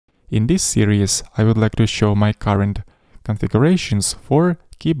In this series, I would like to show my current configurations for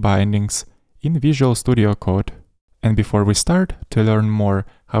key bindings in Visual Studio Code. And before we start to learn more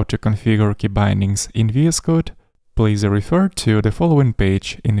how to configure key bindings in vscode, please refer to the following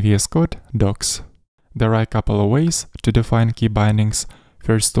page in vscode docs. There are a couple of ways to define key bindings,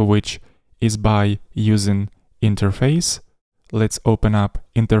 first of which is by using interface. Let's open up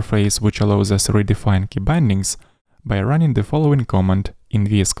interface, which allows us to redefine key bindings by running the following command in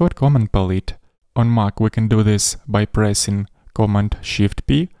vscode command palette. On Mac we can do this by pressing Command Shift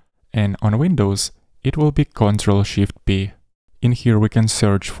P, and on Windows it will be Ctrl Shift P. In here we can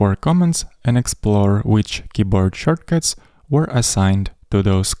search for commands and explore which keyboard shortcuts were assigned to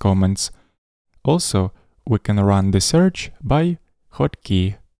those commands. Also, we can run the search by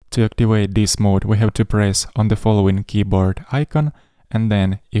hotkey. To activate this mode, we have to press on the following keyboard icon, and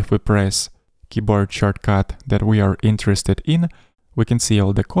then if we press keyboard shortcut that we are interested in, we can see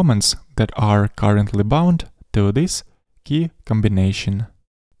all the commands that are currently bound to this key combination.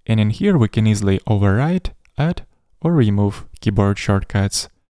 And in here we can easily override, add or remove keyboard shortcuts.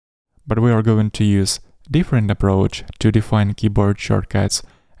 But we are going to use different approach to define keyboard shortcuts,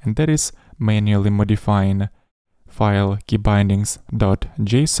 and that is manually modifying file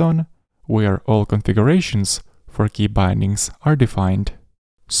keybindings.json, where all configurations for key bindings are defined.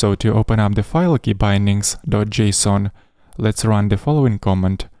 So to open up the file keybindings.json, let's run the following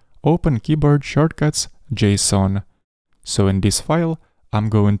command: open keyboard shortcuts.json. So in this file, I'm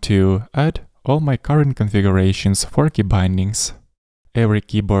going to add all my current configurations for key bindings. Every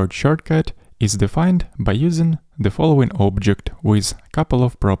keyboard shortcut is defined by using the following object with a couple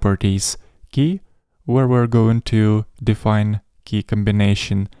of properties: key, where we're going to define key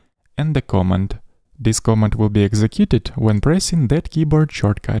combination, and the command. This command will be executed when pressing that keyboard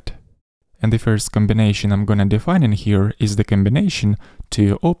shortcut. And the first combination I'm gonna define in here is the combination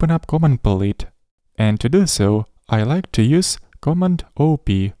to open up command palette. And to do so, I like to use command OP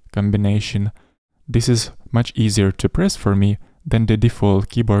combination. This is much easier to press for me than the default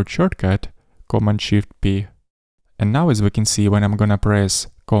keyboard shortcut, command Shift P. And now, as we can see, when I'm gonna press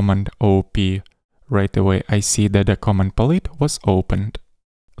command OP, right away I see that the command palette was opened.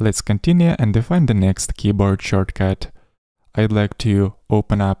 Let's continue and define the next keyboard shortcut. I'd like to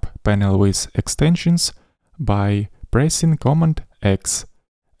open up panel with extensions by pressing command X.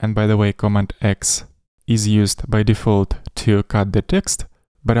 And by the way, command X is used by default to cut the text,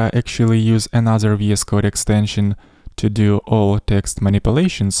 but I actually use another VS Code extension to do all text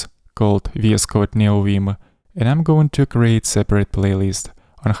manipulations called VS Code NeoVim, and I'm going to create separate playlist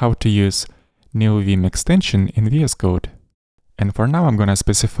on how to use NeoVim extension in VS Code. And for now I'm gonna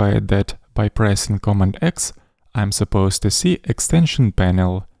specify that by pressing command X, I'm supposed to see extension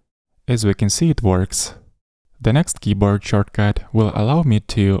panel. As we can see, it works. The next keyboard shortcut will allow me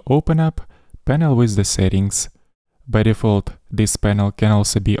to open up panel with the settings. By default, this panel can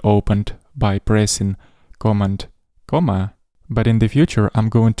also be opened by pressing command comma, but in the future I'm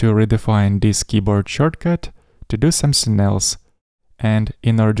going to redefine this keyboard shortcut to do something else. And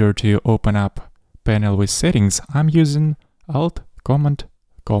in order to open up panel with settings, I'm using Alt command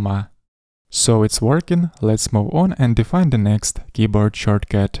comma. So it's working. Let's move on and define the next keyboard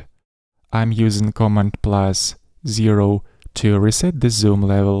shortcut. I'm using command +0 to reset the zoom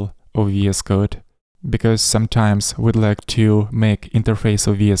level of VS Code, because sometimes we'd like to make interface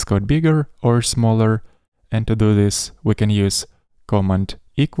of VS Code bigger or smaller, and to do this we can use command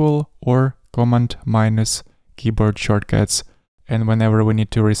equal or command minus keyboard shortcuts, and whenever we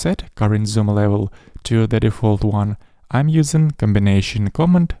need to reset current zoom level to the default one, I'm using combination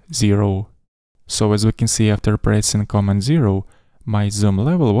command 0. So as we can see, after pressing command 0, my zoom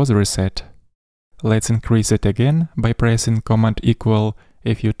level was reset. Let's increase it again by pressing command equal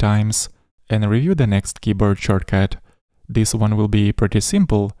a few times and review the next keyboard shortcut. This one will be pretty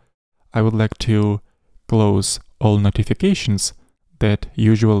simple. I would like to close all notifications that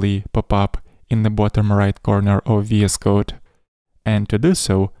usually pop up in the bottom right corner of VS Code. And to do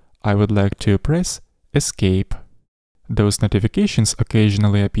so, I would like to press Escape. Those notifications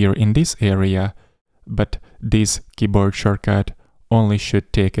occasionally appear in this area, but this keyboard shortcut only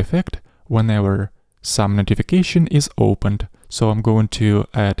should take effect whenever some notification is opened. So I'm going to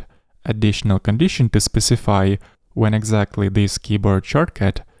add additional condition to specify when exactly this keyboard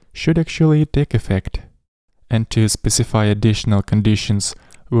shortcut should actually take effect. And to specify additional conditions,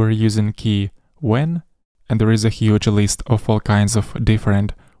 we're using key when, and there is a huge list of all kinds of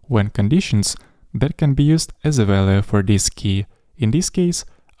different when conditions that can be used as a value for this key. In this case,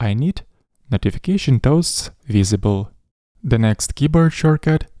 I need notification toasts visible. The next keyboard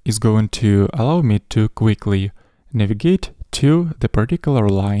shortcut is going to allow me to quickly navigate to the particular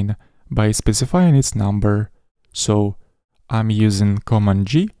line by specifying its number. So I'm using Command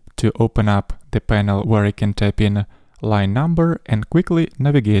G to open up the panel where I can type in line number and quickly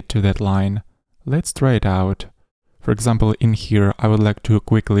navigate to that line. Let's try it out. For example, in here I would like to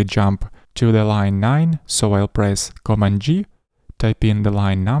quickly jump to the line 9, so I'll press Command G, type in the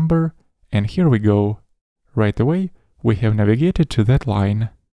line number, and here we go. Right away, we have navigated to that line.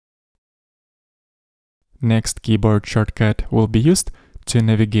 Next keyboard shortcut will be used to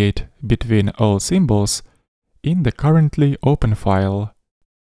navigate between all symbols in the currently open file.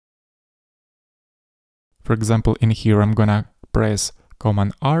 For example, in here I'm gonna press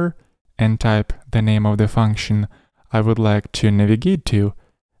Command R and type the name of the function I would like to navigate to,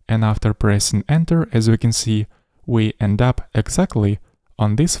 and after pressing Enter, as we can see, we end up exactly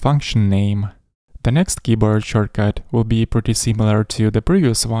on this function name. The next keyboard shortcut will be pretty similar to the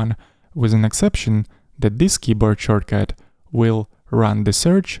previous one, with an exception that this keyboard shortcut will run the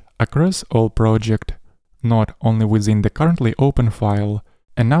search across all project, not only within the currently open file.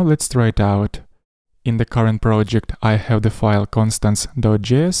 And now let's try it out. In the current project I have the file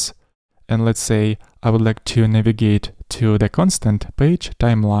constants.js, and let's say I would like to navigate to the constant page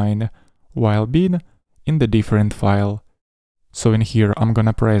timeline while being in the different file. So in here I'm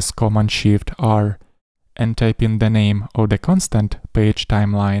gonna press Command-Shift-R and type in the name of the constant page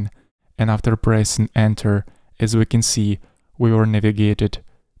timeline, and after pressing Enter, as we can see, we were navigated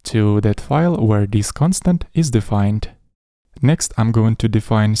to that file where this constant is defined. Next I'm going to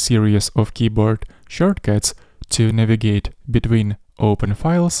define series of keyboard shortcuts to navigate between open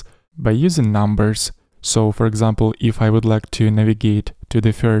files by using numbers. So for example, if I would like to navigate to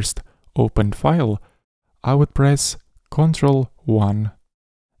the first opened file, I would press Ctrl 1,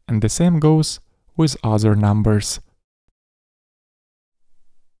 and the same goes with other numbers.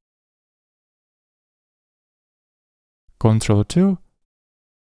 Ctrl 2,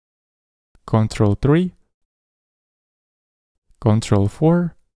 Ctrl 3, Ctrl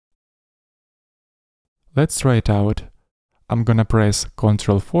 4. Let's try it out. I'm gonna press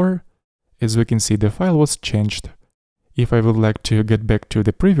Ctrl 4. As we can see, the file was changed. If I would like to get back to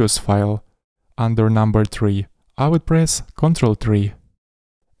the previous file, under number 3, I would press Ctrl 3.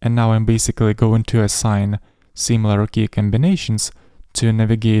 And now I'm basically going to assign similar key combinations to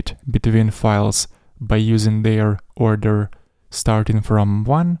navigate between files by using their order starting from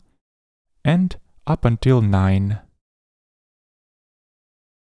 1 and up until 9.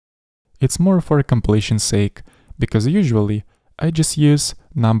 It's more for completion's sake, because usually I just use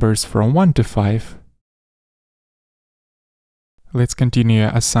numbers from 1 to 5. Let's continue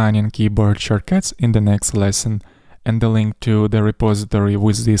assigning keyboard shortcuts in the next lesson, and the link to the repository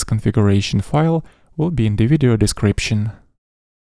with this configuration file will be in the video description.